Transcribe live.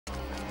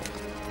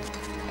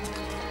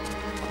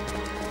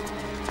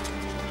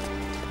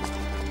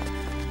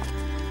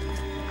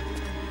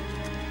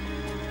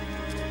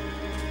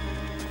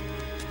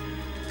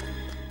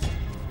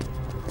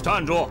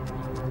站住！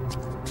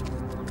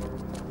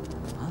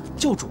啊，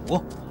教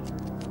主！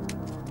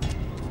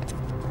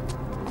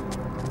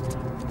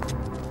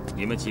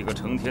你们几个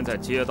成天在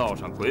街道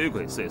上鬼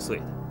鬼祟祟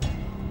的，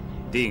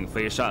定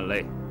非善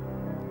类。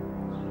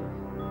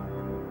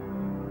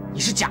你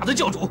是假的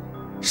教主，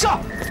上！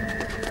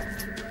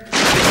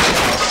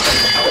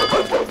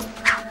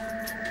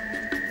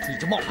你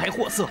这冒牌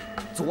货色，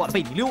昨晚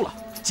被你溜了，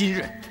今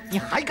日你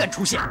还敢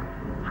出现？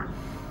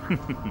哼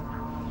哼哼！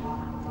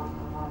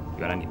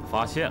原来你们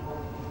发现了，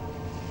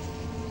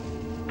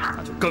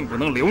那就更不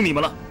能留你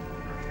们了。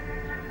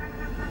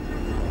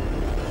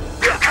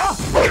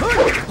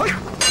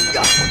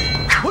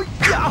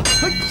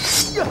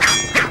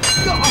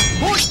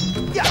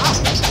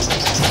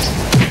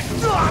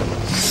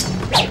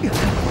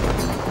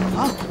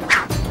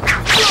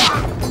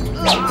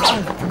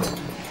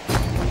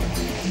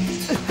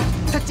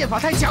 他剑法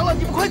太强了，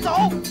你们快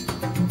走！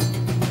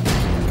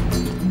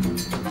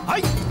哎！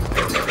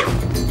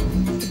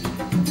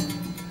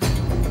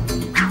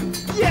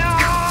呀！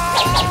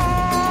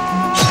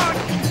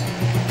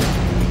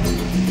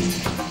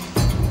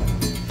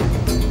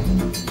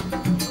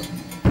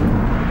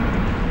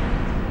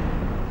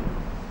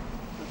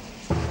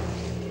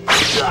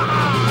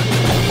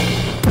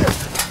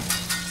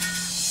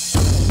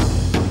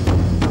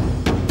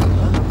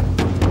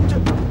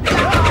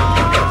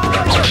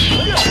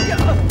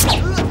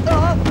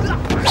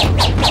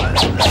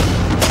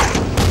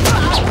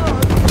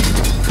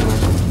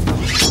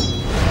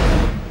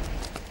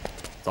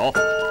 走。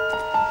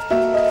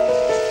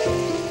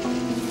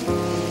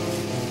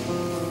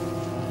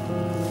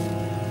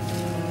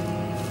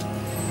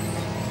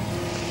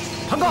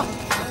唐刚，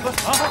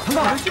唐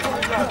刚，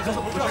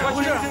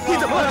你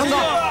怎么了，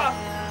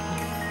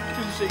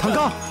唐刚？唐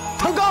刚，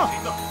唐刚，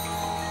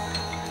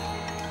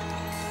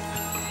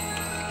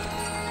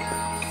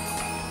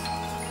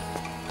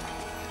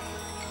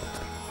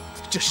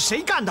这是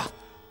谁干的？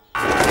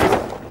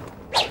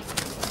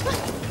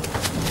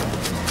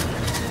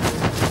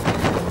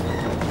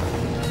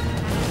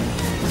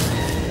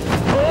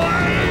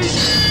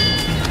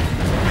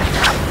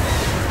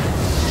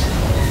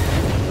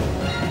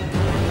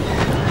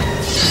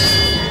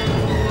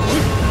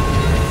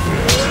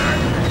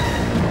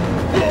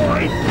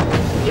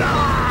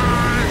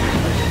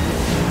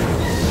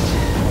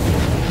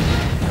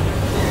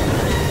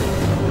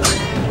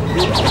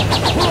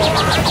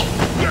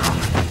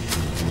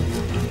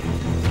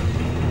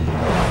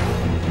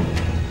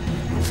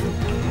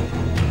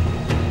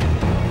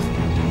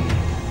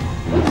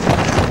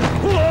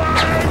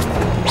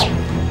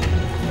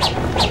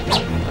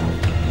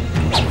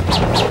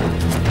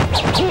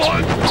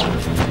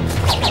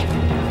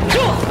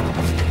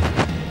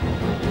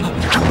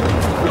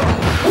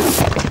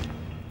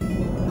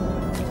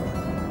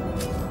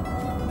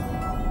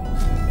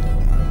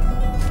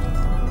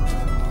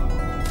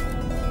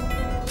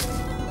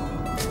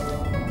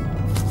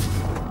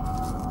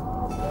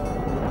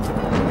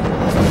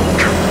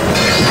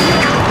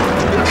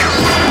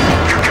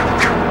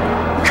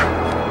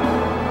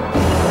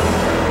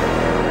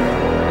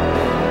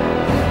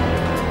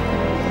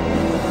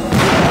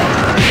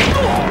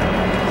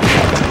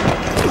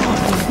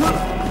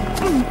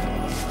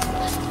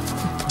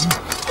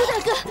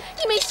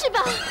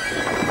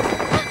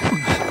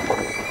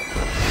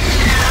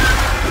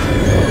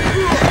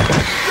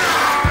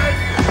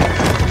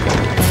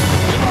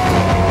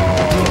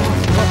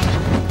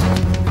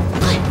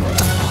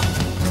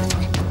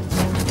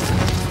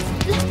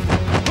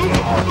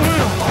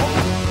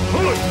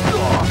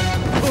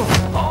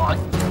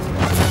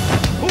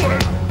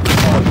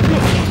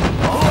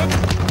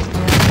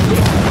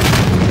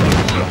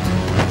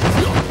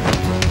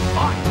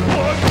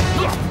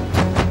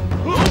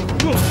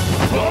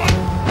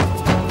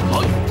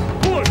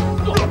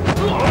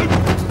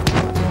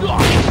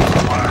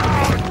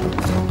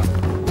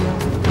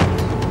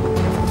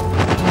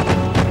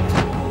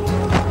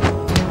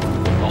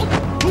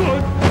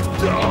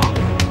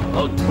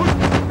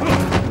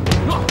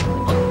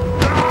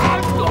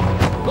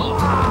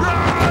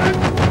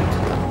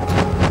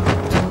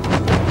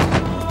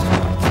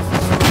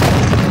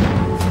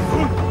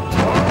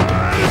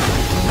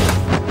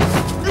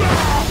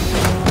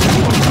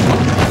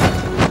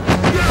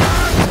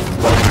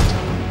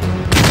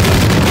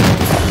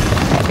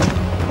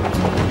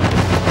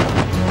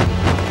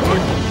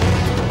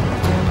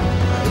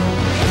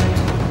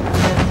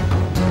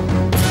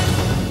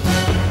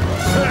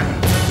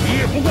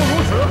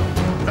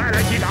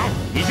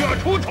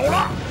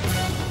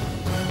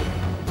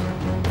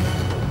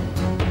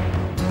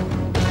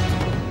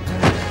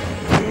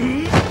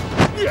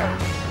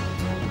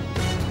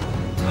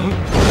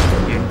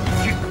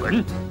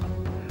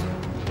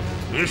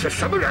 你是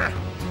什么人？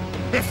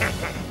嘿嘿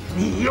嘿，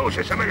你又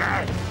是什么人？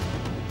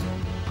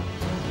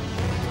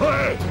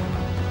喂，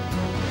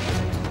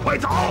快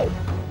走！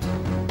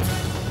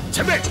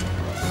前辈！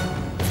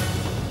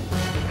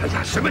哎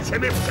呀，什么前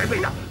辈不前辈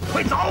的，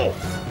快走！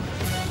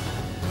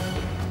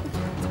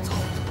走。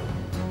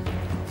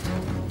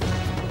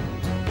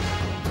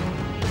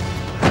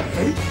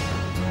哎。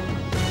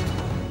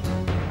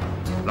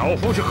老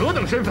夫是何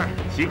等身份，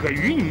岂可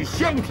与你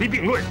相提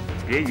并论？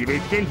别以为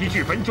天梯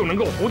巨坟就能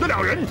够唬得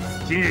了人。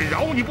今日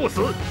饶你不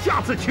死，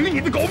下次取你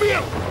的狗命！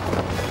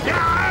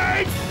呀！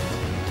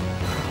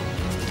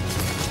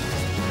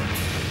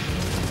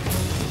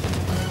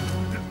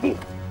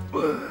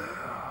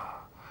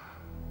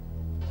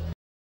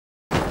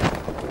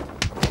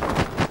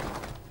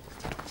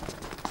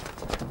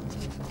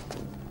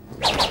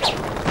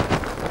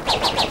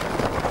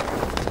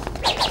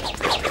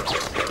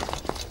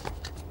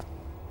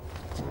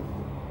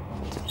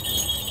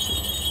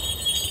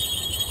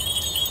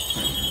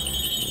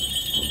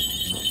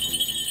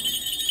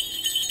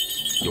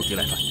有机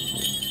来犯。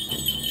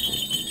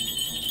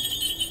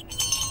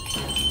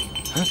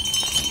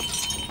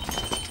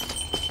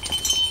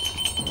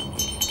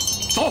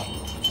走！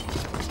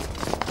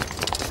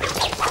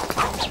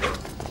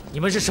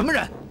你们是什么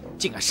人？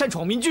竟敢擅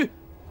闯民居！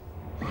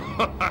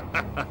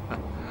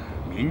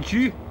民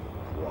居？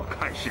我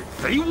看是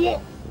贼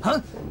窝！啊！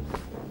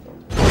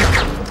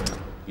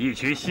一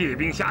群蟹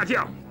兵虾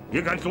将，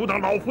也敢阻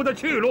挡老夫的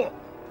去路？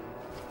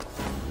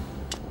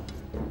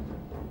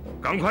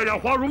 赶快让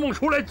花如梦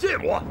出来见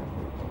我，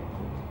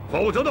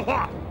否则的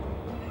话，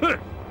哼！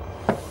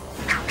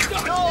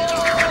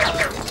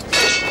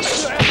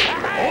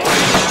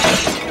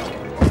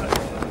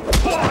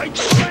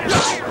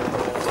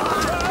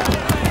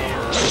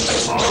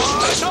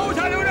手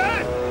下留人！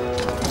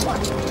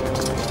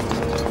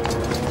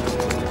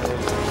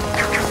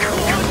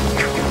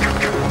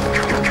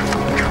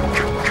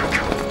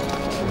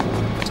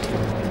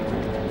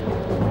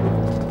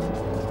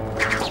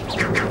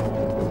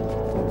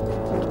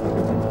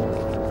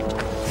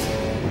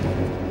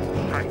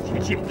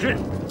剑阵，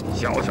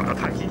小小的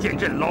太极剑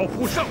阵，老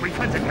夫尚未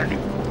看在眼里。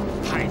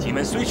太极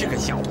门虽是个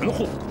小门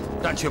户，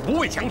但却不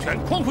畏强权，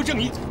匡扶正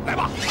义。来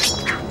吧！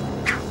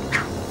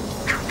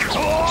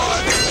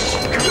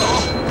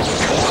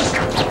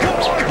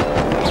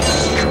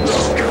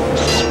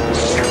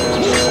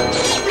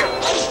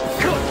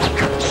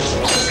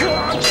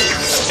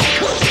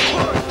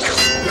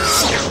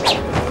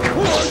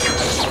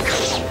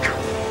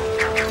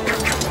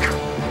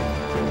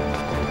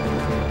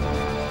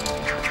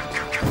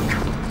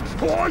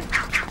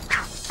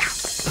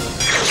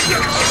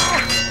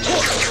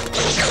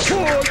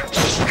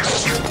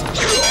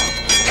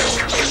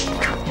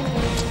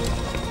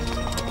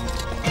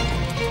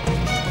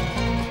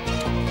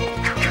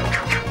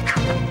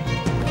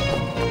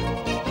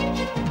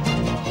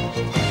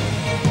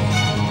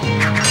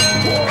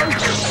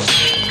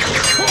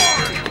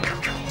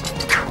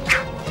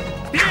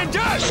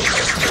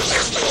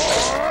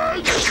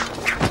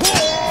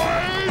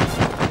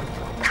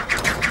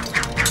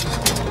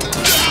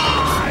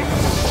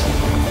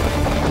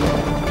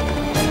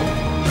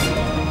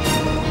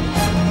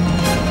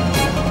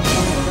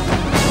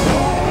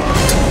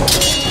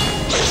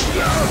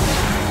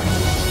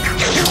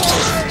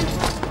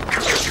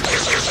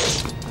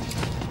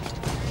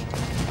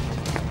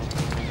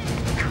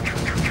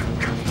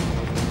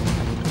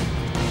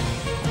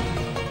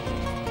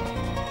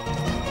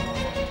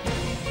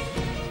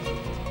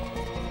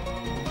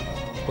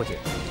伙计，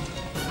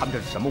他们这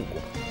是什么武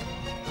功？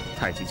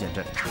太极剑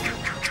阵，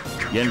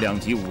沿2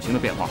级5行的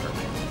变化而来，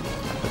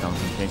是当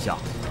今天下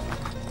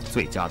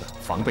最佳的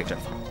防备阵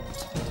法。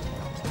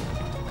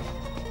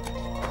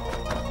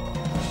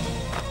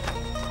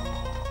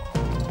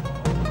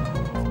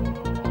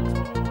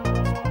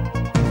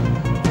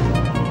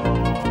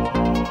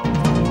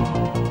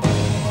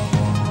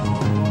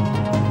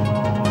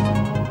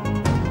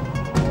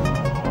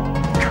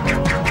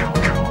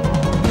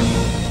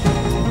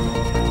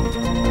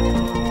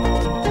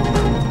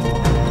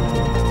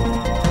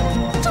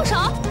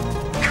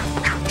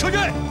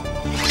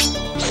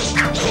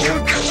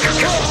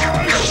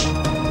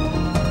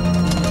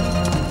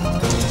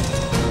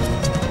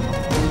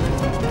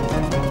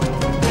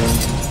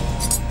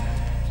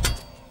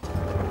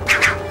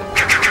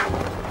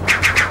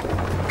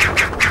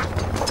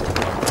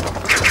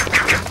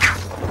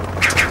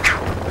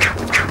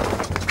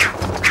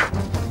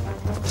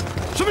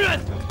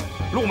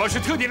陆某是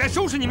特地来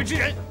收拾你们之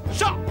人，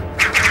上！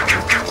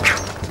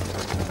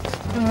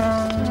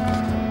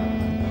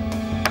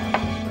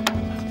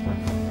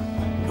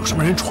有什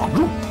么人闯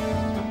入？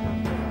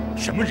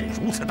什么人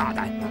如此大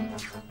胆？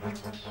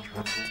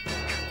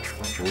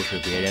不是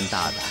别人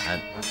大胆，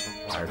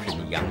而是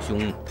你杨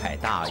兄太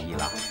大意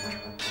了。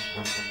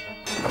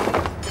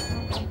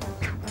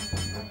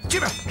这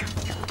边。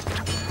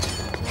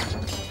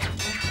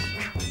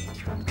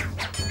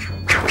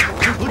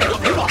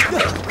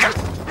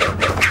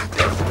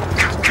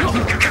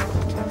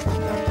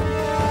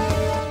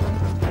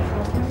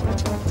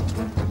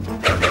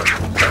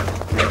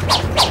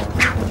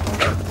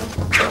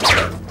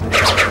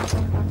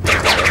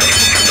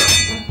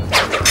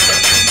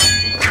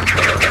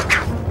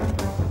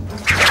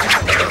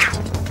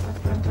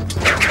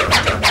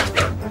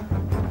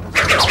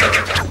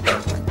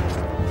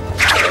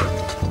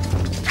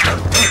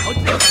 好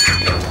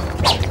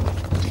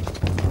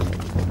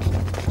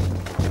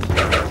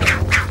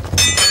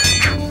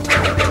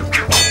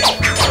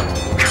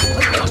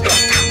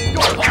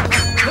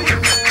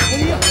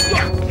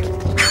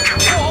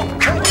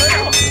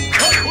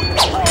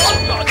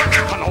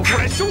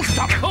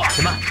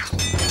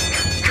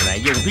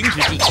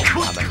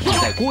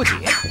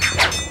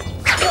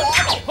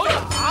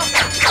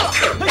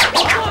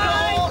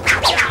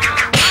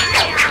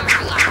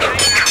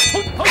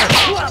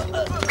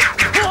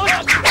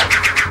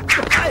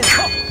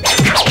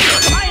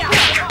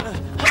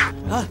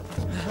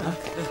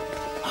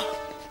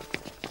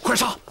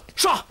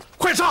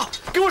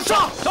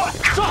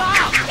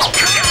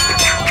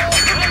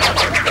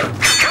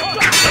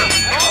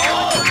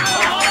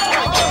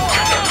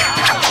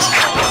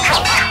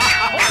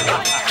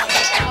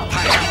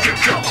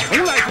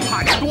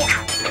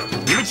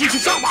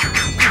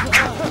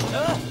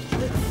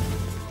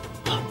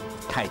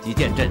太极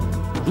剑阵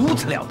如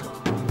此了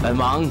得，本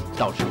王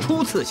倒是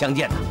初次相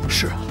见呐。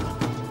是啊，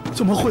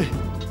怎么会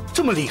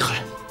这么厉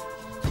害？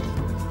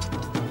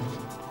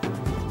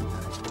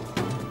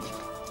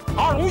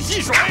二龙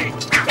戏水。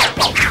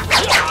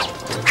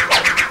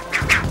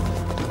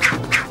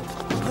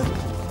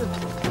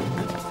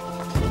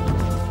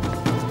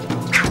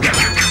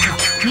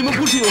 你们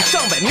不是有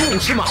上百名武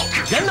士吗？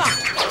人呢？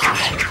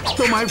嗨，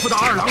都埋伏到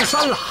二郎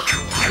山了。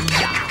哎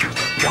呀，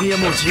王爷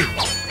莫急，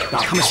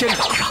让他们先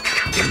打着，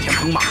袁天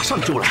鹏马上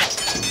就来，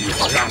一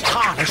会儿让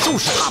他来收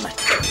拾他们。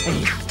哎。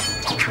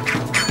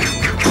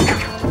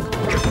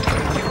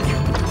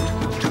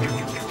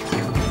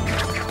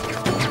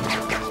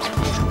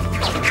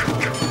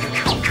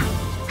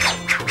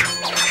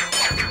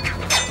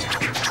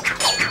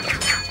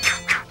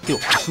 六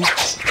师叔，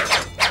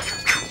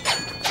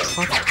他怎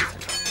么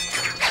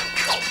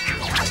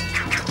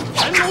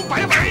神龙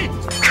摆尾，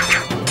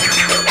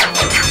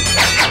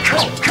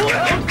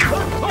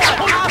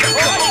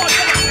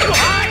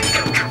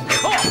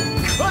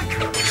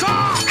杀！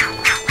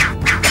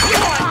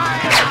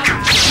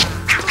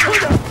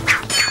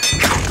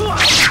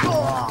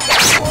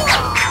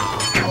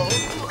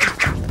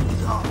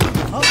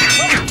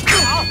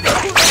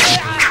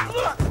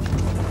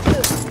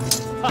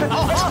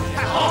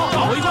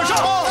好，一块上！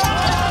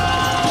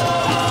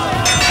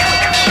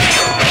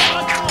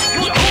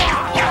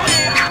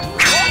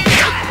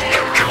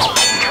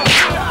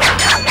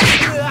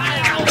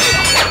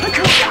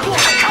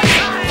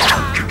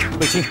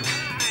 卫青，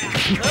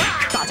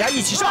大家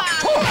一起上！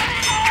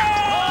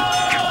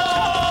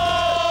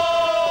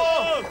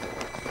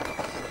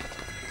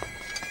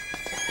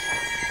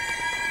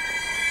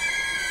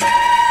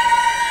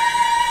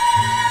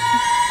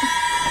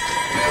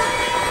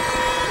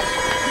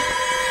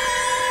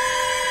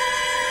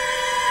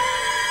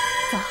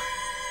走。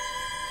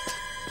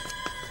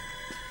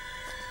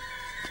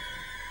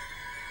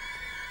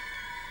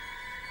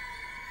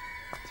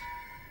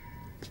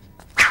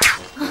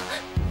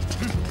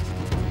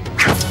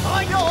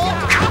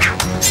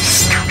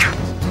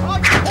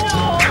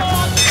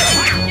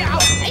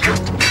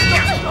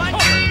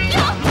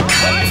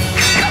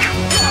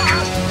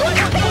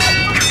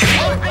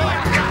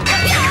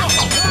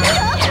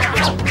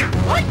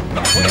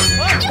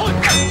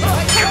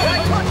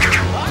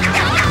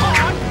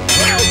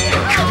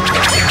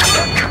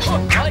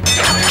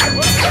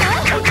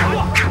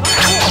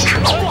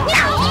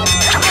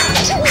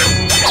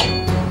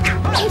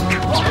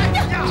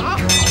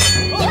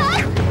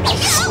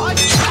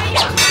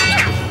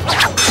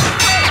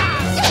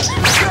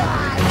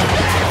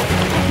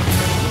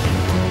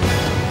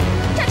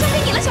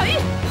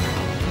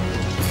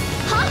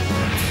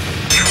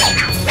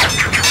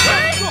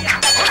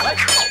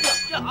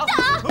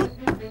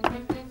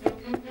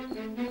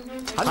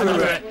韩主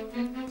任，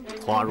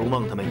花如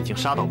梦他们已经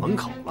杀到门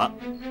口了，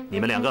你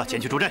们两个前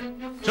去助阵。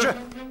是。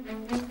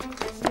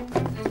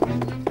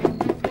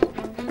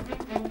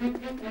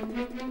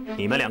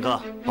你们两个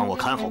帮我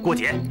看好郭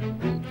姐。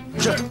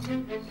是。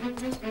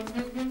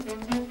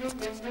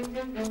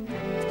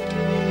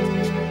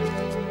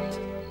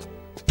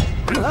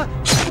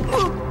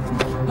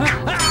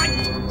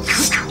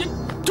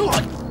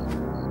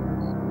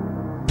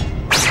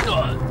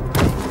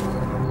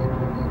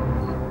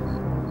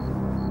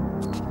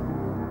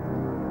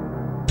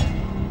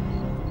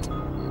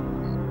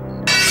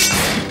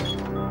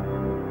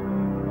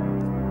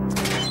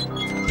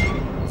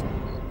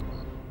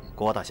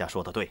郭大侠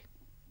说的对，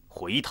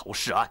回头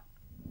是岸。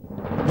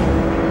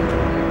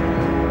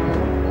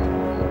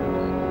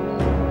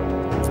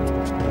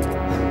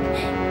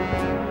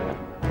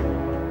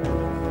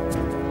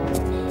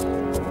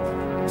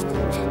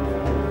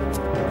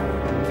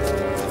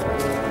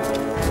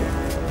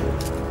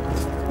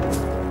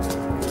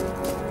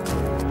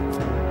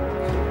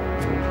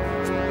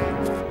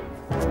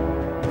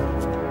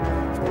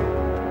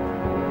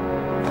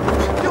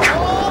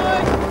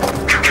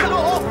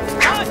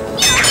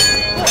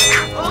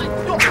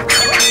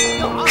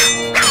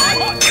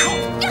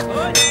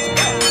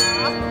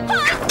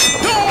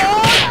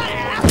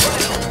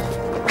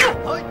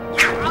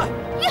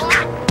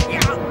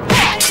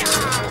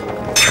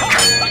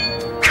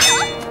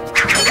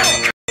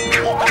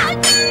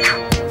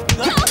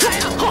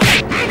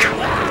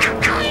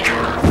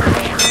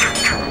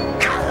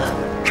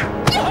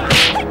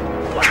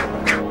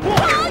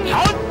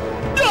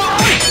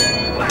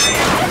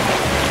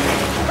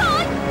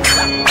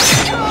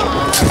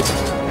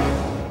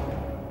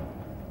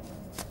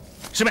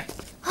师妹，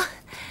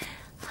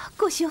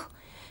郭兄，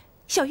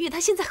小玉她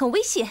现在很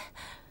危险，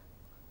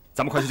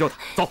咱们快去救她，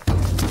走。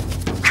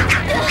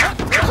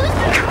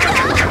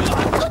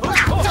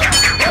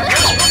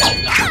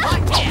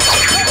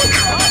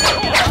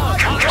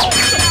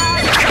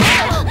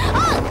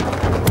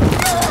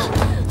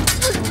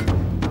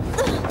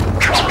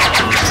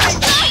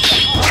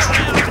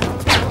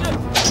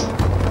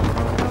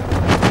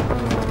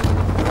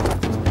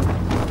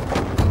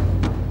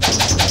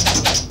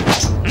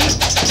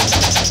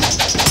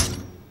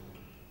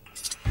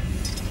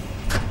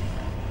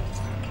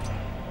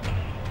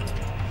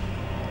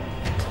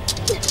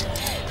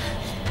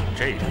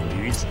这个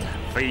女子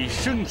非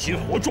生擒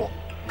活捉。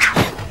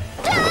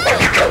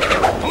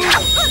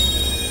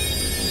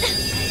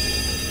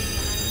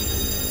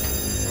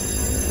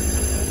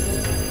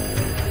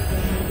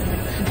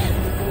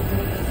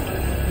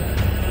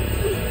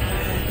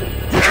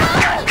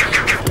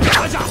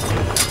拿下！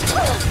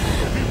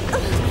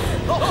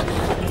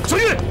小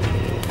玉，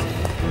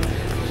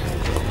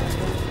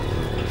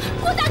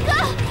顾大哥，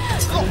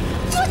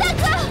顾大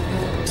哥，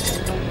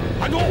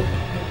韩忠，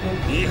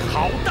你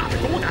好大的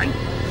狗胆，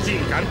竟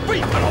敢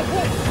背叛老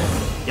夫！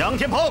杨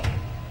天鹏，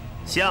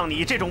像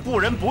你这种不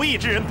仁不义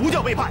之人，不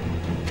叫背叛。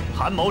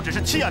韩某只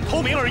是弃暗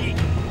投明而已。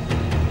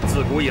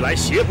自古以来，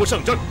邪不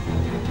胜正。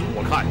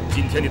我看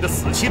今天你的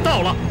死期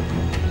到了。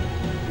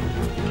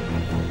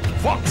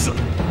放肆！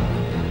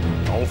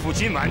老夫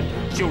今晚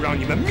就让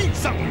你们命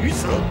丧于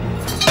此！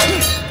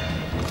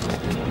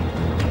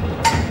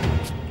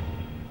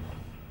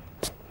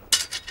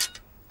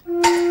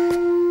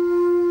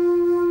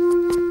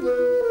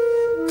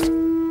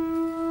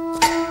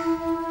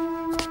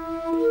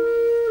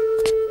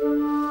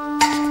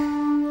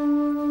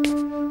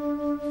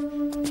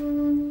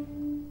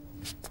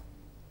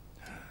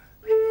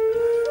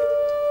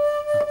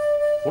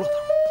胡老头。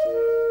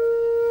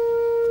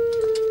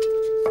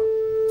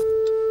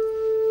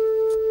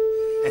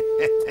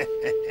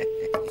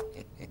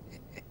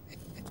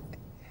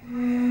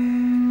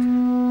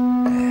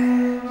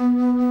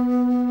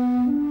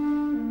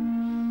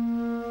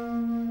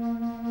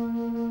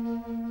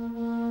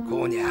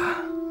姑娘，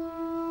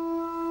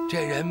这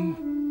人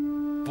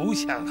不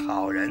像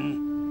好人，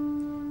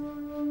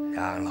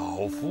让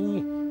老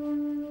夫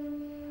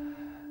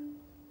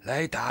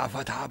来打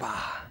发他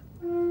吧。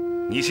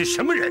你是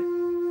什么人？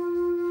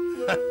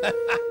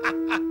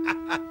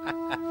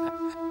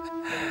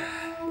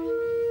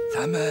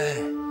咱们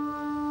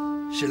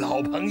是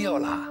老朋友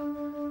了，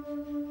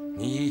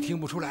你听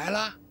不出来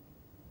了？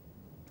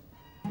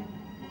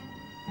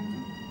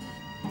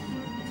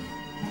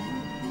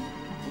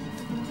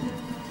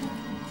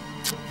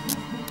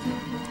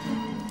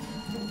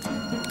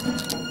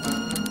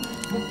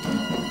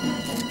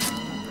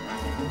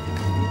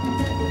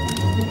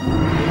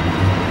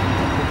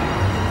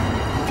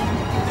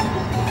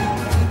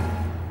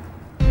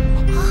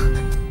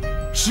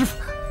师傅，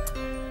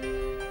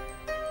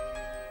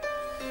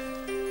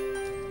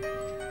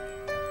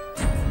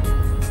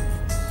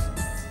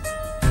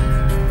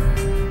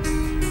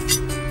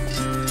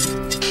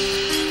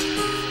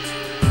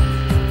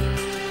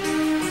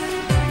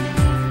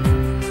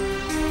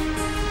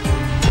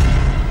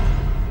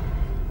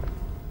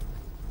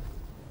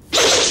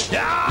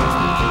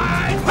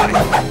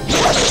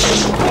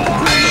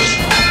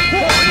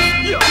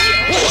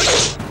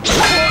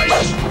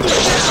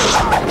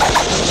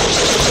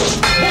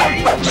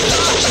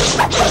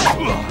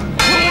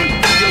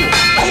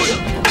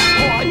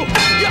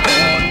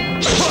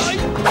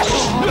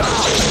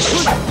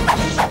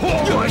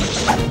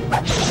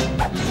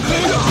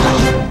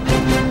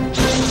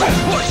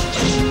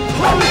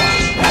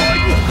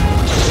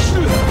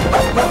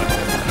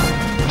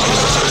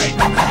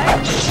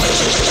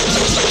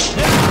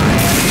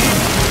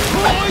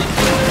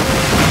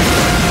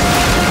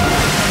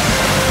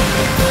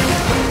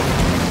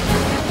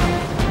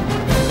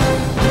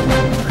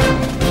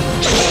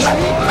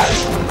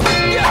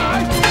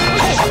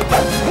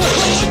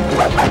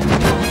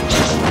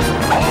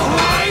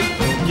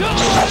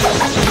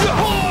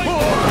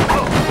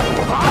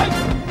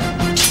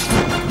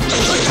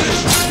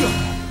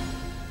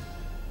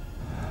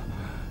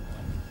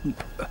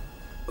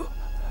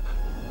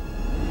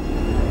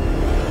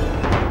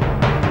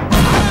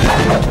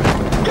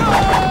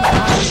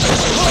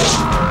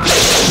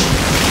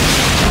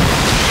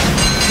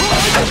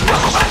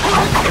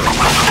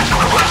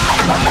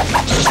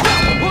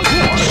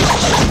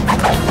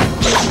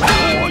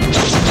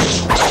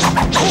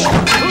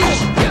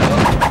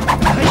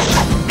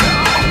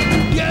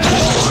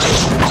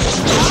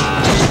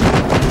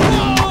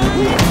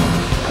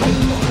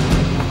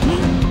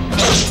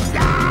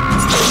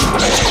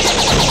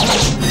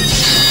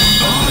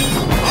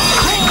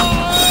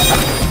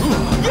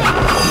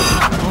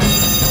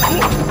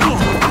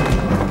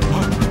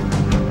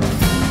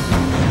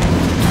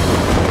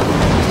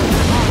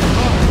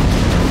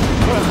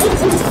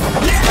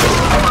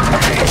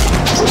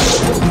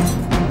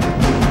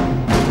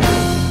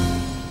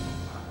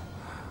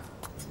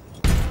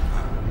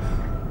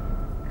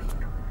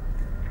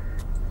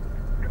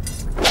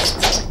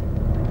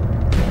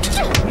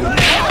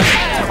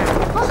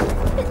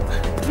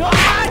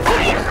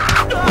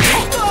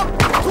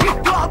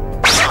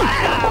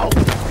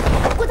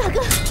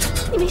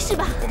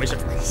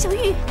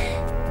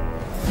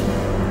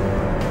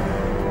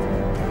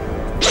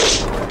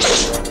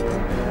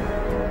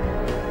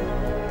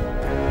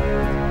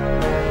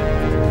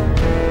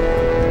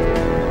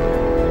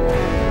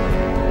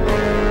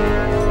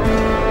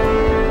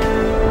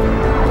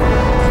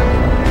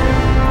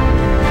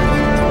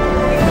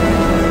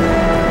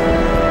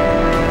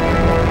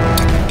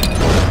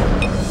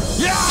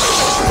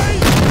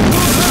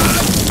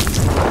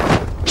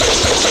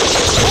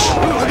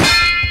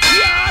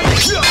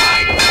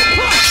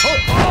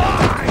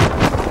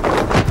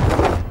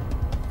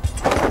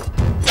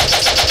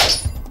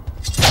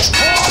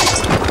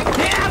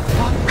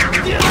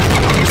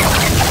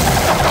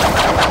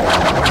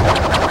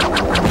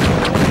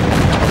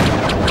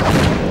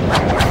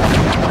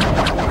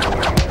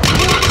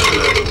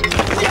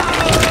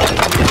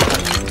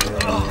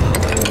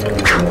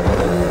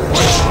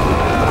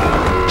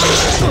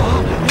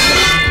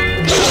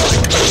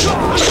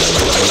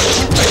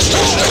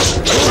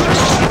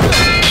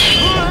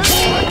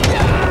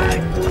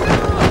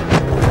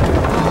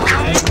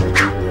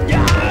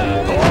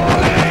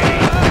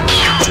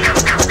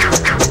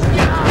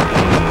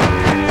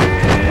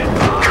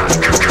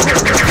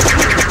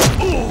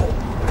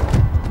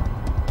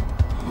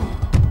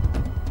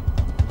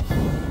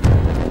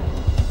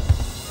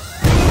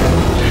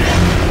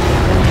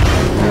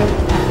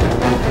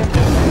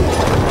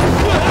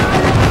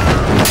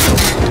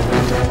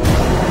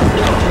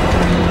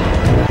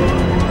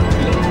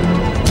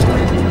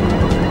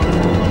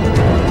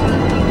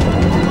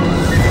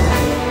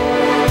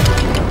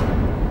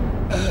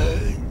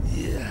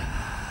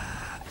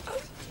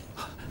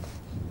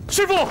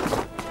父，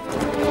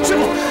师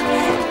父，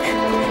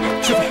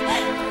师父，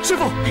师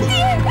父！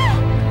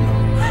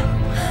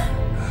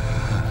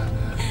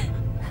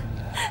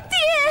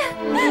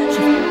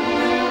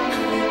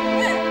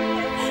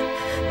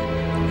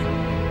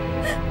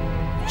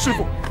师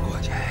父，国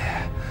家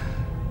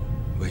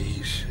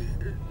为师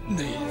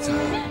内脏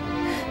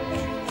俱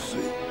碎，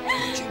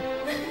已经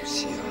不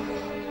行了。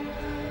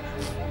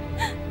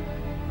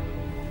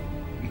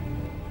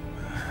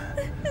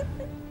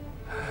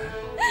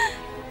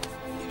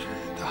你知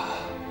道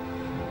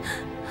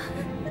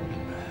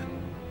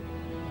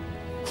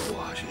我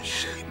是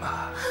谁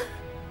吗？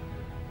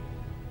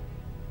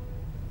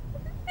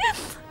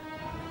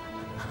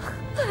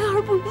孩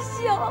儿不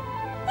孝。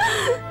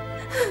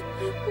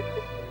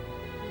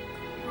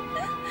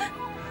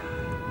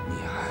你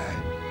还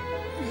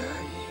愿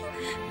意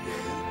认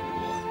我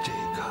这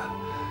个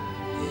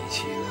遗弃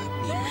了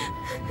你们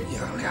娘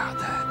俩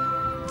的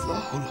糟老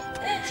头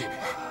子吗？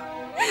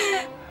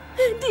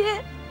爹，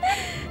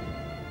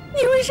你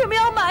为什么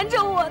要瞒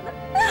着我呢？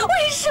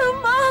为什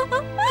么？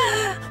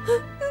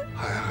孩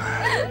儿，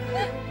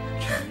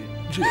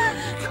只要你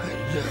肯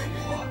认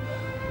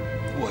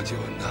我就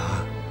拿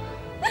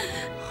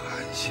含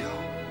笑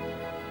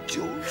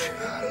九泉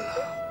了。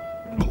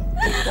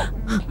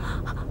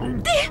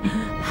爹，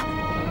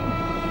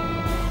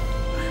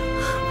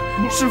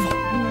师父，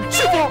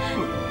师父，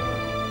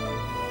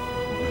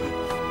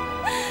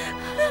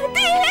爹，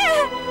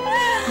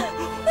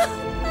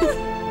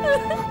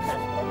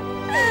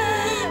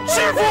师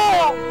父，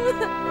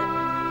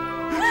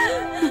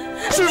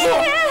师父，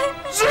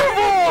师父，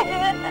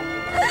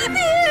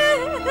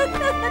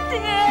爹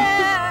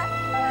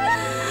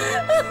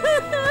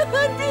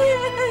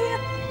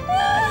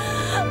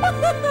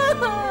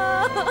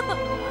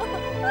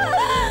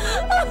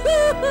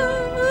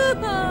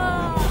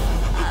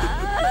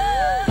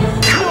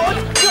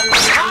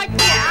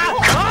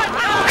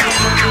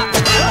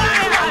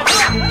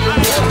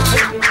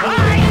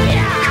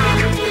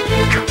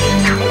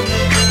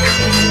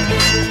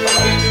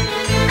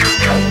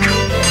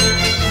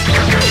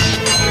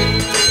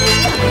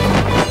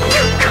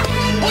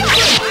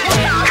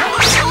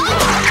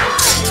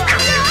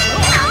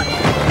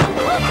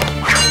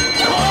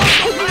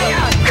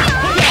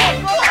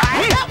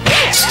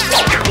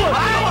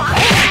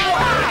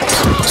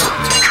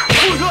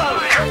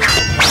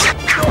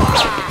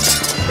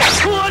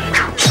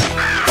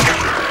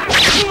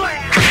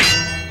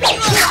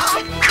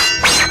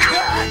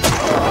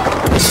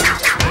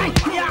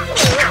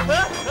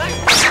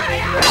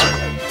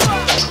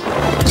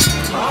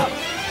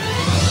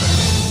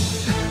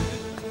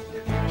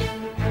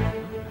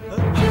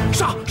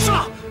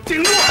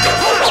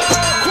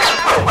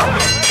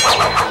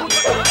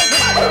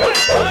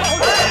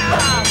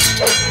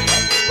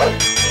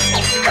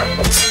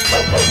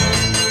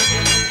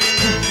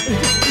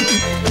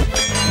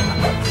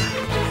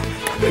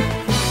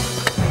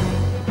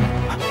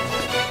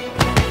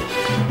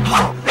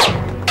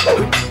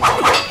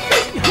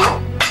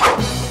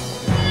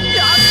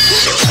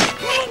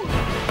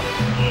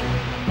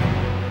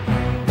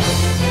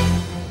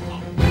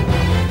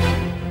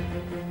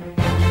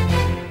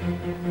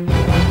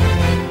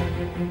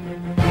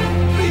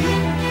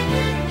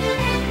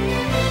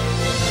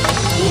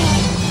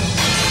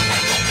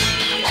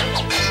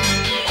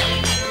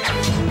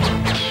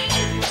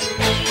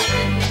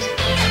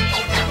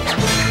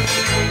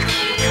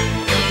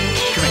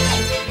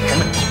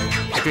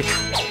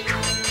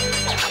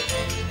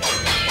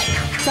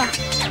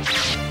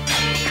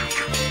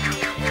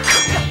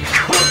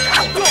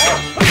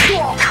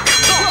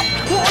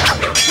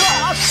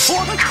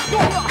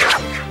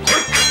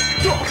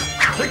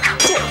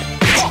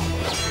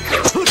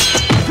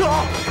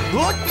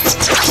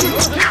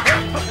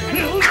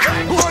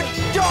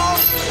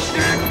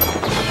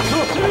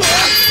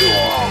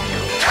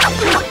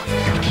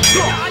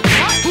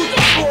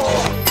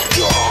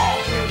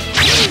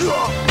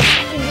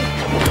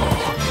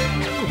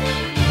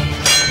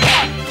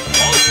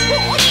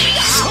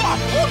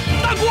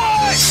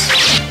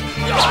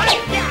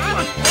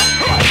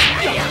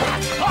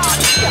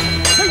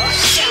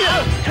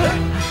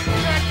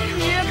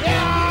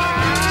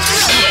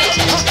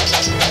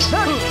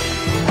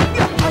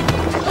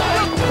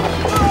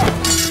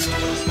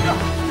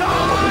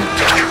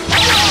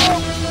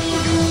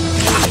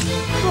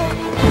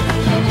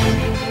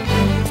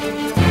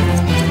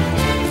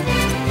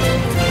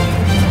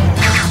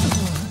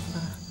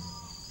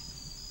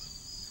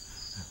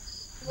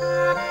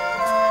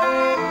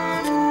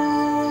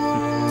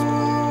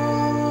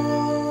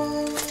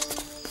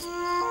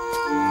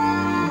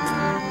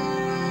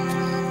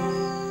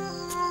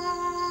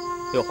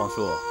六皇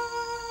叔，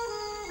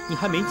你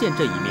还没见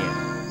这一面，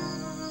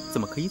怎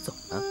么可以走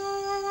呢？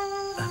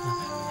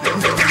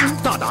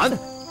大胆！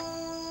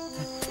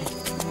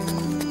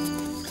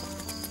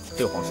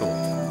六皇叔，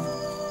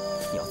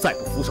你要再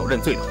不俯首认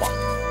罪的话，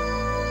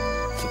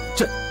就连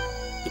朕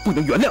也不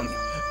能原谅你。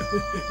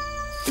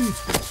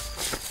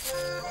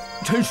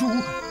臣叔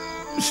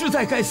实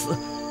在该死，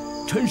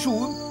臣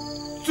叔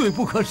罪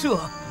不可赦。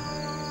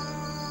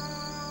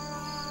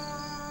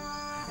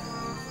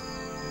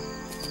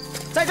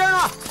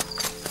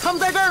他们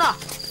在这儿呢。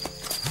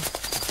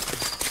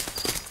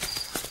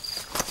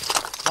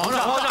皇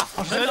上，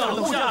臣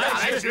等部下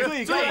来时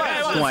罪该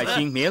万死。众爱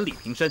卿免礼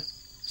平身。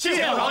谢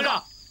谢皇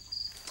上。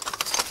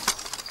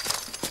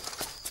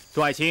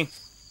众爱卿，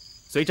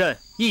随朕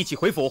一起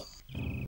回府。